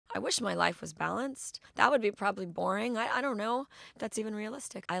I wish my life was balanced. That would be probably boring. I don't know if that's even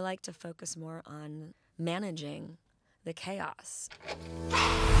realistic. I like to focus more on managing the chaos.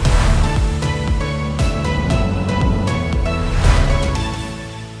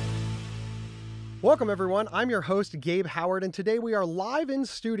 Welcome, everyone. I'm your host, Gabe Howard, and today we are live in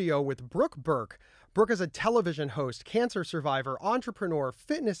studio with Brooke Burke. Brooke is a television host, cancer survivor, entrepreneur,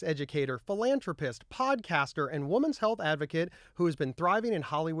 fitness educator, philanthropist, podcaster, and women's health advocate who has been thriving in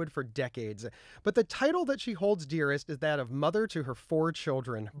Hollywood for decades. But the title that she holds dearest is that of mother to her 4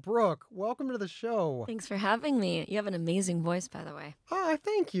 children. Brooke, welcome to the show. Thanks for having me. You have an amazing voice, by the way. Ah,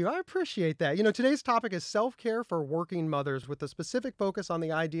 thank you. I appreciate that. You know, today's topic is self-care for working mothers with a specific focus on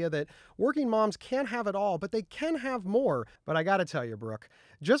the idea that working moms can't have it all, but they can have more. But I gotta tell you, Brooke,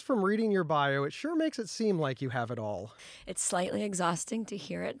 just from reading your bio, it sure makes it seem like you have it all. It's slightly exhausting to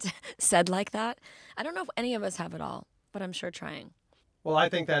hear it said like that. I don't know if any of us have it all, but I'm sure trying. Well, I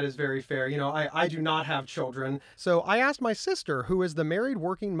think that is very fair. You know, I do not have children. So I asked my sister, who is the married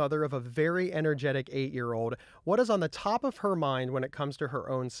working mother of a very energetic 8-year-old, what is on the top of her mind when it comes to her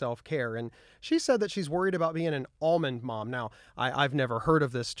own self-care. And she said that she's worried about being an almond mom. Now, I've never heard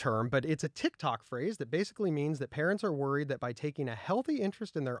of this term, but it's a TikTok phrase that basically means that parents are worried that by taking a healthy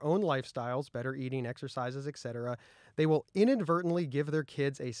interest in their own lifestyles, better eating, exercises, etc., they will inadvertently give their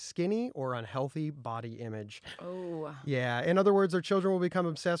kids a skinny or unhealthy body image. Oh. Yeah, in other words, their children will become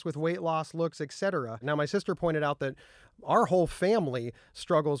obsessed with weight loss, looks, etc. Now, my sister pointed out that our whole family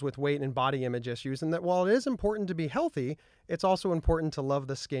struggles with weight and body image issues, and that while it is important to be healthy, it's also important to love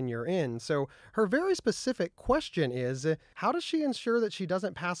the skin you're in. So her very specific question is, how does she ensure that she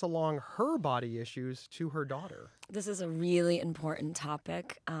doesn't pass along her body issues to her daughter? This is a really important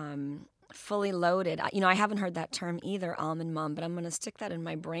topic. Fully loaded. You know, I haven't heard that term either, almond mom, but I'm going to stick that in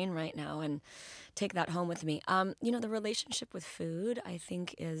my brain right now and take that home with me. You know, the relationship with food, I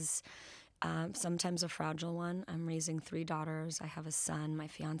think, is sometimes a fragile one. I'm raising 3 daughters. I have a son. My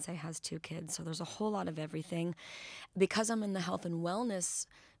fiance has 2 kids. So there's a whole lot of everything. Because I'm in the health and wellness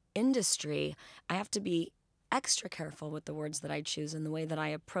industry, I have to be extra careful with the words that I choose and the way that I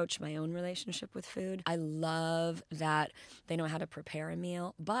approach my own relationship with food. I love that they know how to prepare a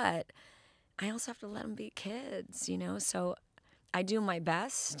meal, but I also have to let them be kids, you know? So I do my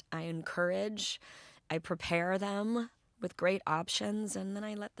best. I encourage. I prepare them with great options, and then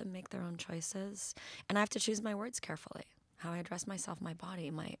I let them make their own choices. And I have to choose my words carefully, how I address myself, my body,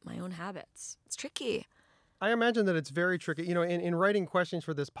 my own habits. It's tricky. I imagine that it's very tricky. You know, in writing questions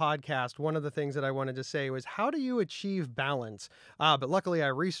for this podcast, one of the things that I wanted to say was, how do you achieve balance? But luckily I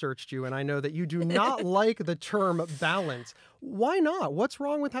researched you, and I know that you do not like the term balance. Why not? What's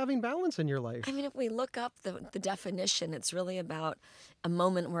wrong with having balance in your life? I mean, if we look up the definition, it's really about a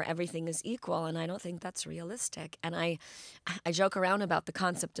moment where everything is equal, and I don't think that's realistic. And I joke around about the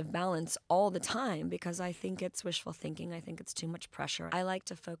concept of balance all the time because I think it's wishful thinking. I think it's too much pressure. I like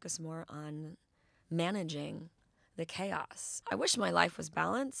to focus more on managing the chaos. I wish my life was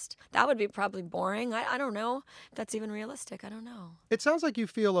balanced. That would be probably boring. I don't know if that's even realistic. I don't know. It sounds like you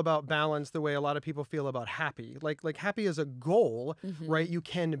feel about balance the way a lot of people feel about happy. Like happy is a goal, right? You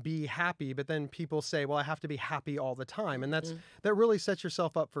can be happy, but then people say, well, I have to be happy all the time. And that really sets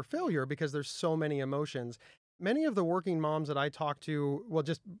yourself up for failure because there's so many emotions. Many of the working moms that I talk to, well,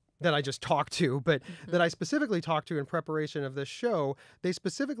 just that I just talked to, but that I specifically talked to in preparation of this show, they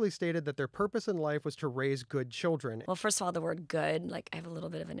specifically stated that their purpose in life was to raise good children. Well, first of all, the word good, like I have a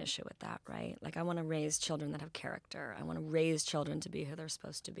little bit of an issue with that, right? Like I want to raise children that have character. I want to raise children to be who they're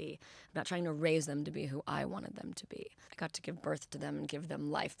supposed to be. I'm not trying to raise them to be who I wanted them to be. I got to give birth to them and give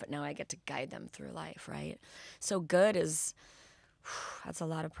them life, but now I get to guide them through life, right? So good is... that's a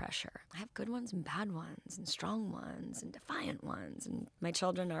lot of pressure. I have good ones and bad ones and strong ones and defiant ones. And my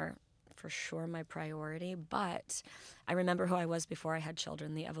children are for sure my priority, but I remember who I was before I had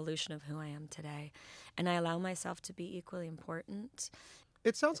children, the evolution of who I am today. And I allow myself to be equally important.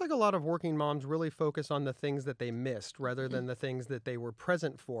 It sounds like a lot of working moms really focus on the things that they missed rather than the things that they were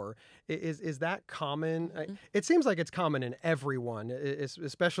present for. Is that common? It seems like it's common in everyone,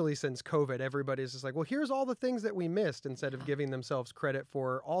 especially since COVID. Everybody's just like, well, here's all the things that we missed instead of giving themselves credit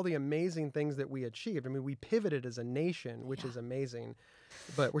for all the amazing things that we achieved. I mean, we pivoted as a nation, which is amazing.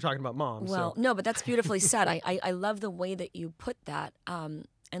 But we're talking about moms. Well, no, but that's beautifully said. I love the way that you put that.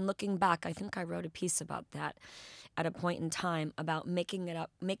 And looking back, I think I wrote a piece about that at a point in time about making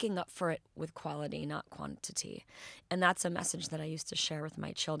up for it with quality, not quantity. And that's a message that I used to share with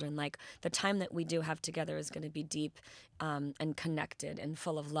my children. Like, the time that we do have together is going to be deep and connected and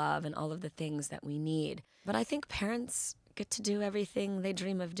full of love and all of the things that we need. But I think parents get to do everything they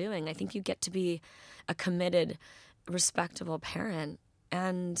dream of doing. I think you get to be a committed, respectable parent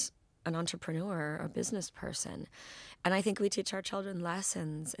and an entrepreneur, a business person. And I think we teach our children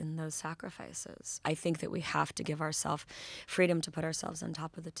lessons in those sacrifices. I think that we have to give ourselves freedom to put ourselves on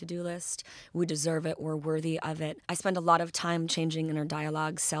top of the to-do list. We deserve it. We're worthy of it. I spend a lot of time changing inner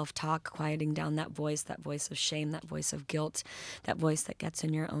dialogue, self-talk, quieting down that voice of shame, that voice of guilt, that voice that gets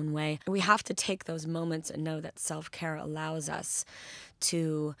in your own way. We have to take those moments and know that self-care allows us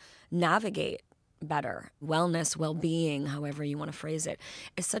to navigate better. Wellness, well-being, however you want to phrase it,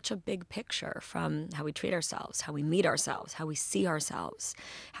 is such a big picture from how we treat ourselves, how we meet ourselves, how we see ourselves,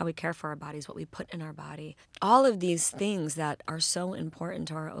 how we care for our bodies, what we put in our body. All of these things that are so important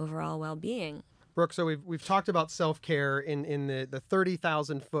to our overall well-being. Brooke, so we've talked about self-care in the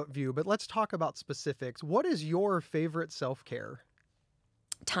 30,000-foot view, but let's talk about specifics. What is your favorite self-care?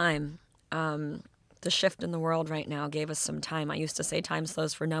 Time. The shift in the world right now gave us some time. I used to say time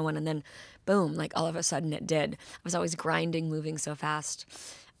slows for no one, and then boom, like all of a sudden it did. I was always grinding, moving so fast.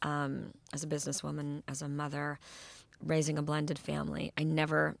 As a businesswoman, as a mother, raising a blended family, I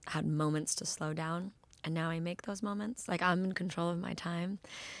never had moments to slow down. And now I make those moments. Like I'm in control of my time,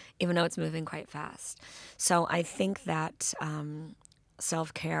 even though it's moving quite fast. So I think that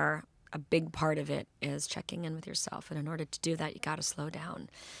self-care, a big part of it is checking in with yourself. And in order to do that, you got to slow down.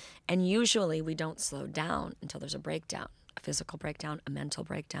 And usually we don't slow down until there's a breakdown, a physical breakdown, a mental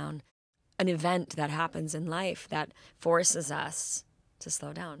breakdown, an event that happens in life that forces us to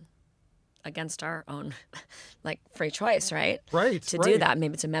slow down against our own free choice, right? Right. To do that.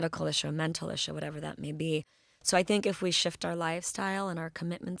 Maybe it's a medical issue, a mental issue, whatever that may be. So I think if we shift our lifestyle and our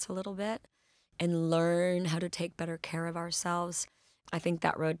commitments a little bit and learn how to take better care of ourselves, I think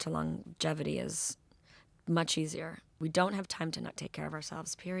that road to longevity is much easier. We don't have time to not take care of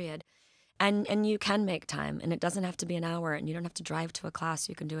ourselves, period. And you can make time, and it doesn't have to be an hour, and you don't have to drive to a class.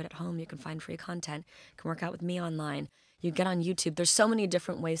 You can do it at home. You can find free content. You can work out with me online. You get on YouTube. There's so many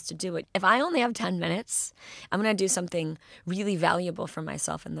different ways to do it. If I only have 10 minutes, I'm going to do something really valuable for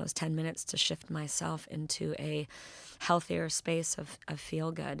myself in those 10 minutes to shift myself into a healthier space of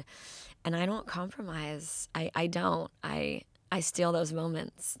feel good. And I don't compromise. I don't. I steal those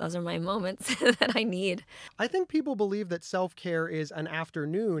moments. Those are my moments that I need. I think people believe that self-care is an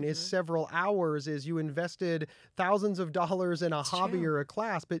afternoon, is several hours, is you invested thousands of dollars in a hobby or a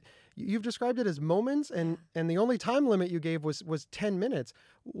class, but you've described it as moments, and the only time limit you gave was 10 minutes.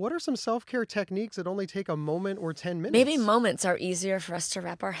 What are some self-care techniques that only take a moment or 10 minutes? Maybe moments are easier for us to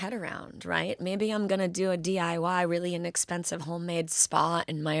wrap our head around, right? Maybe I'm going to do a DIY, really inexpensive homemade spa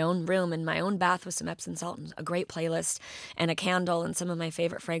in my own room, in my own bath with some Epsom salt and a great playlist and a candle and some of my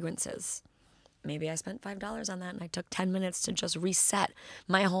favorite fragrances. Maybe I spent $5 on that and I took 10 minutes to just reset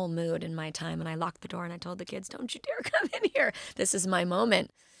my whole mood and my time. And I locked the door and I told the kids, don't you dare come in here. This is my moment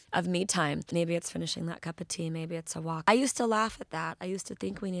of me time. Maybe it's finishing that cup of tea. Maybe it's a walk. I used to laugh at that. I used to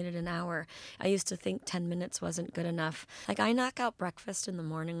think we needed an hour. I used to think 10 minutes wasn't good enough. Like I knock out breakfast in the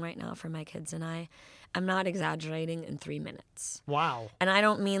morning right now for my kids and I'm not exaggerating, in 3 minutes. Wow. And I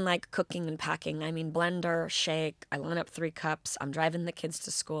don't mean like cooking and packing. I mean blender, shake. I line up 3 cups. I'm driving the kids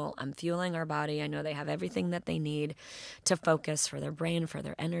to school. I'm fueling our body. I know they have everything that they need to focus for their brain, for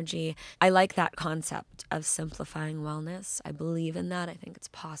their energy. I like that concept of simplifying wellness. I believe in that. I think it's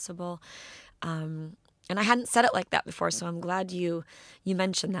possible. And I hadn't said it like that before, so I'm glad you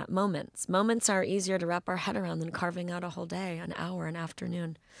mentioned that. Moments are easier to wrap our head around than carving out a whole day, an hour, an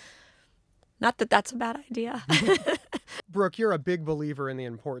afternoon. Not that that's a bad idea. Brooke, you're a big believer in the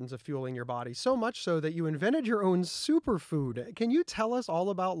importance of fueling your body, so much so that you invented your own superfood. Can you tell us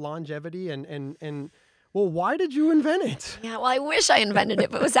all about longevity and well, why did you invent it? Yeah, well, I wish I invented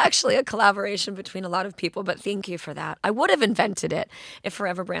it, but it was actually a collaboration between a lot of people, but thank you for that. I would have invented it if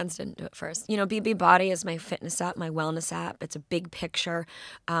Forever Brands didn't do it first. You know, BB Body is my fitness app, my wellness app. It's a big picture.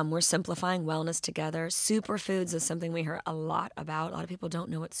 We're simplifying wellness together. Superfoods is something we hear a lot about. A lot of people don't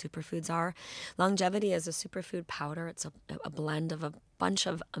know what superfoods are. Longevity is a superfood powder. It's a blend of a bunch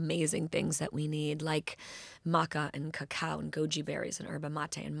of amazing things that we need, like maca and cacao and goji berries and yerba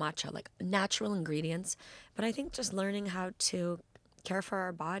mate and matcha, like natural ingredients. But I think just learning how to care for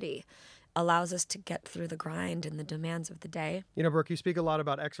our body allows us to get through the grind and the demands of the day. You know, Brooke, you speak a lot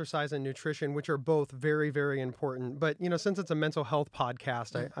about exercise and nutrition, which are both very, very important. But, you know, since it's a mental health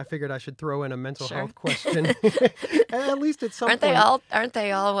podcast, I figured I should throw in a mental health question. At least at some point. Aren't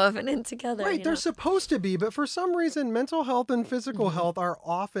they all woven in together? Right, they're supposed to be, but for some reason, mental health and physical health are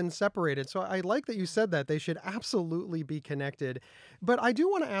often separated. So I like that you said that. They should absolutely be connected. But I do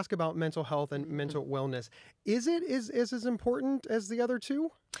want to ask about mental health and mental wellness. Is it as important as the other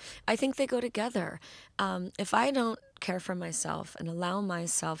two? I think they go together. If I don't care for myself and allow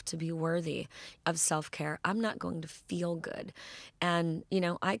myself to be worthy of self-care, I'm not going to feel good. And,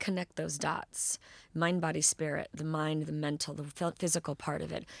 I connect those dots. Mind, body, spirit, the mind, the mental, the physical part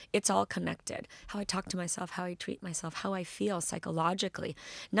of it. It's all connected. How I talk to myself, how I treat myself, how I feel psychologically.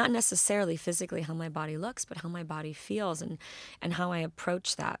 Not necessarily physically how my body looks, but how my body feels and how I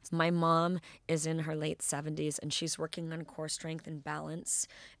approach that. My mom is in her late 70s, and she's working on core strength and balance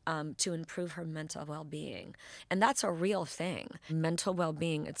to improve her mental well-being. And that's a real thing. Mental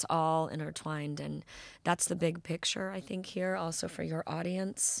well-being, it's all intertwined. And that's the big picture, I think, here also for your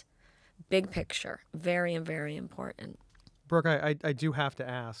audience. Big picture. Very, very important. Brooke, I do have to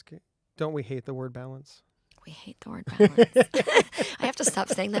ask, don't we hate the word balance? We hate the word balance. I have to stop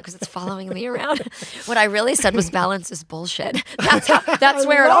saying that because it's following me around. What I really said was balance is bullshit. That's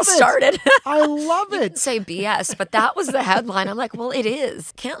where it all started. I love it. You can say BS, but that was the headline. I'm like, well, it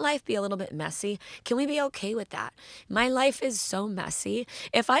is. Can't life be a little bit messy? Can we be okay with that? My life is so messy.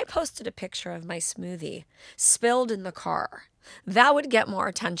 If I posted a picture of my smoothie spilled in the car, that would get more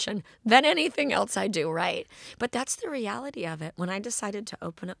attention than anything else I do, right? But that's the reality of it. When I decided to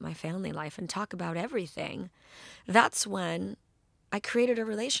open up my family life and talk about everything, that's when I created a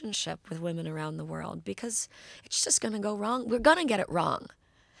relationship with women around the world, because it's just going to go wrong. We're going to get it wrong.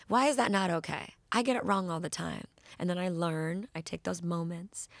 Why is that not okay? I get it wrong all the time. And then I learn, I take those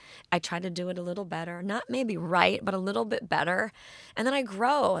moments, I try to do it a little better, not maybe right, but a little bit better. And then I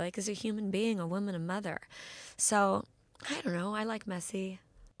grow, like as a human being, a woman, a mother. So I don't know. I like messy.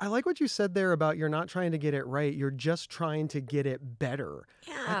 I like what you said there about you're not trying to get it right. You're just trying to get it better.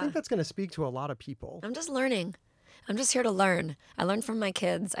 Yeah. I think that's going to speak to a lot of people. I'm just learning. I'm just here to learn. I learn from my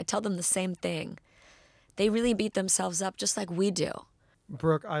kids. I tell them the same thing. They really beat themselves up just like we do.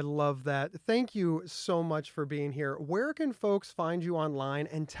 Brooke, I love that. Thank you so much for being here. Where can folks find you online,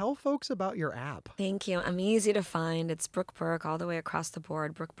 and tell folks about your app? Thank you. I'm easy to find. It's Brooke Burke all the way across the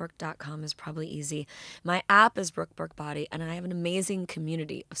board. BrookeBurke.com is probably easy. My app is Brooke Burke Body, and I have an amazing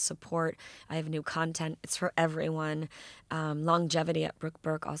community of support. I have new content. It's for everyone. Longevity at Brooke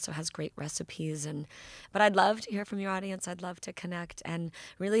Burke also has great recipes. But I'd love to hear from your audience. I'd love to connect. And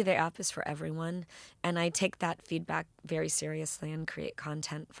really, the app is for everyone. And I take that feedback very seriously and create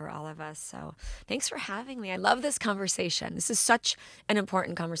content for all of us. So thanks for having me. I love this conversation. This is such an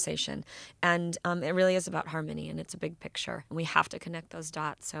important conversation. And it really is about harmony, and it's a big picture. And we have to connect those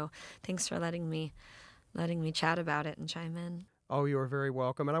dots. So thanks for letting me chat about it and chime in. Oh, you are very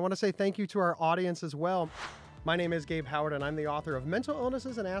welcome. And I want to say thank you to our audience as well. My name is Gabe Howard, and I'm the author of Mental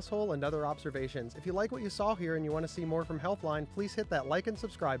Illnesses, an Asshole, and Other Observations. If you like what you saw here and you want to see more from Healthline, please hit that like and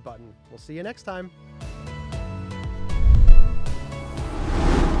subscribe button. We'll see you next time.